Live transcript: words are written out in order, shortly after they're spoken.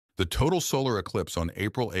The total solar eclipse on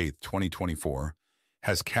April 8, 2024,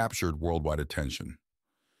 has captured worldwide attention.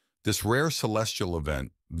 This rare celestial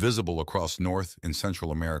event, visible across North and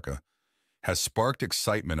Central America, has sparked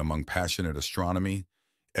excitement among passionate astronomy,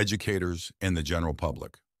 educators, and the general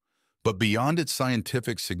public. But beyond its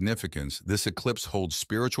scientific significance, this eclipse holds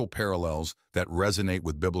spiritual parallels that resonate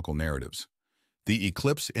with biblical narratives. The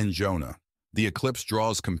eclipse in Jonah. The eclipse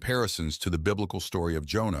draws comparisons to the biblical story of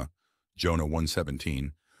Jonah, Jonah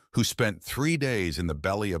 1:17, who spent 3 days in the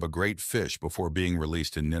belly of a great fish before being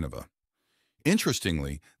released in Nineveh.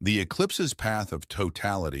 Interestingly, the eclipse's path of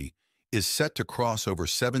totality is set to cross over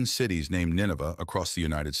 7 cities named Nineveh across the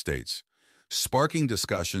United States, sparking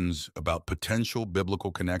discussions about potential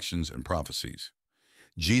biblical connections and prophecies.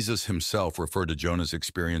 Jesus himself referred to Jonah's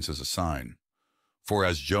experience as a sign. For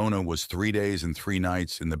as Jonah was 3 days and 3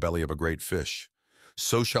 nights in the belly of a great fish,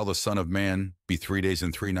 so shall the Son of Man be 3 days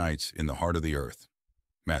and 3 nights in the heart of the earth.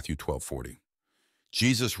 Matthew 12:40.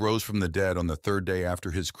 Jesus rose from the dead on the 3rd day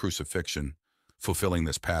after his crucifixion, fulfilling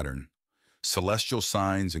this pattern. Celestial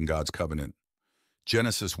signs in God's covenant.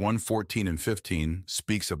 Genesis 1:14 and 15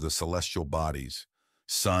 speaks of the celestial bodies,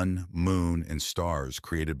 sun, moon, and stars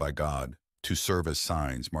created by God to serve as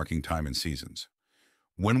signs marking time and seasons.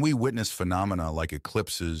 When we witness phenomena like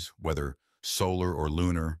eclipses, whether solar or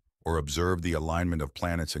lunar, or observe the alignment of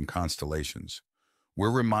planets and constellations, we're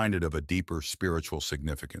reminded of a deeper spiritual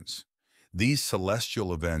significance. These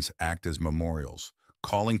celestial events act as memorials,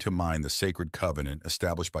 calling to mind the sacred covenant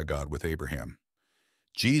established by God with Abraham.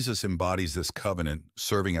 Jesus embodies this covenant,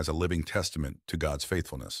 serving as a living testament to God's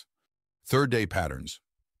faithfulness. Third-day patterns.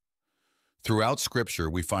 Throughout Scripture,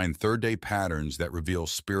 we find third-day patterns that reveal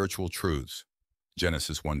spiritual truths.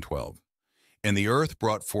 Genesis 1:12. And the earth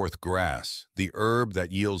brought forth grass, the herb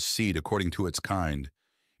that yields seed according to its kind,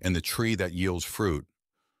 and the tree that yields fruit,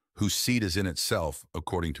 whose seed is in itself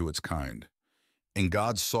according to its kind. And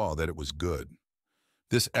God saw that it was good.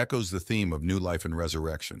 This echoes the theme of new life and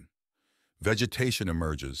resurrection. Vegetation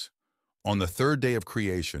emerges. On the 3rd day of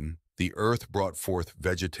creation, the earth brought forth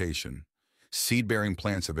vegetation, seed-bearing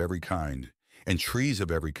plants of every kind, and trees of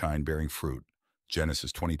every kind bearing fruit.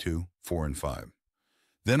 Genesis 22:4 and 5.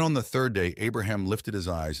 Then on the 3rd day, Abraham lifted his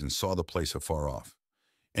eyes and saw the place afar off.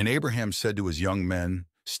 And Abraham said to his young men,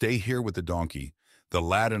 "Stay here with the donkey. The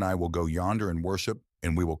lad and I will go yonder and worship,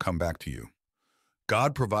 and we will come back to you."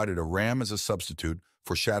 God provided a ram as a substitute,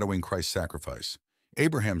 foreshadowing Christ's sacrifice,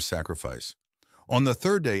 Abraham's sacrifice. On the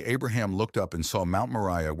 3rd day, Abraham looked up and saw Mount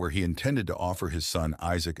Moriah, where he intended to offer his son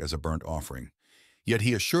Isaac as a burnt offering. Yet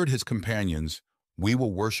he assured his companions, "We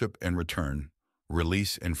will worship and return,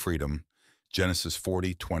 release and freedom." Genesis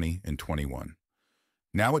 40:20 and 21.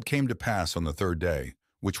 Now it came to pass on the 3rd day,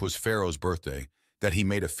 which was Pharaoh's birthday, that he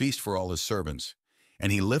made a feast for all his servants,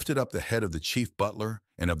 and he lifted up the head of the chief butler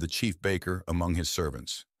and of the chief baker among his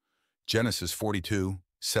servants. Genesis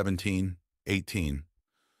 42:17, 18.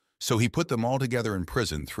 So he put them all together in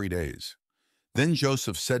prison 3 days. Then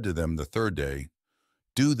Joseph said to them the 3rd day,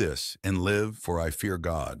 "Do this and live, for I fear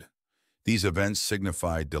God." These events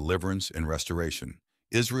signified deliverance and restoration.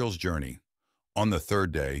 Israel's journey. On the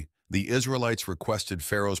 3rd day, the Israelites requested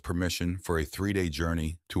Pharaoh's permission for a 3-day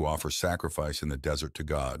journey to offer sacrifice in the desert to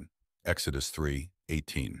God. Exodus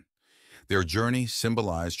 3:18. Their journey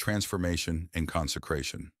symbolized transformation and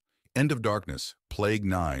consecration. End of darkness, plague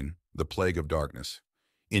 9, the plague of darkness.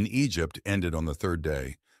 In Egypt ended on the 3rd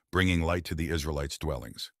day, bringing light to the Israelites'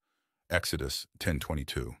 dwellings. Exodus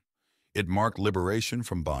 10:22. It marked liberation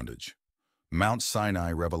from bondage. Mount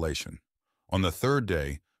Sinai revelation. On the 3rd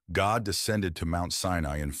day, God descended to Mount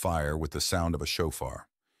Sinai in fire with the sound of a shofar.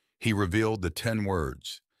 He revealed the 10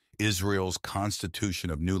 words, Israel's constitution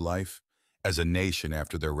of new life as a nation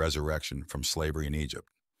after their resurrection from slavery in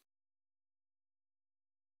Egypt.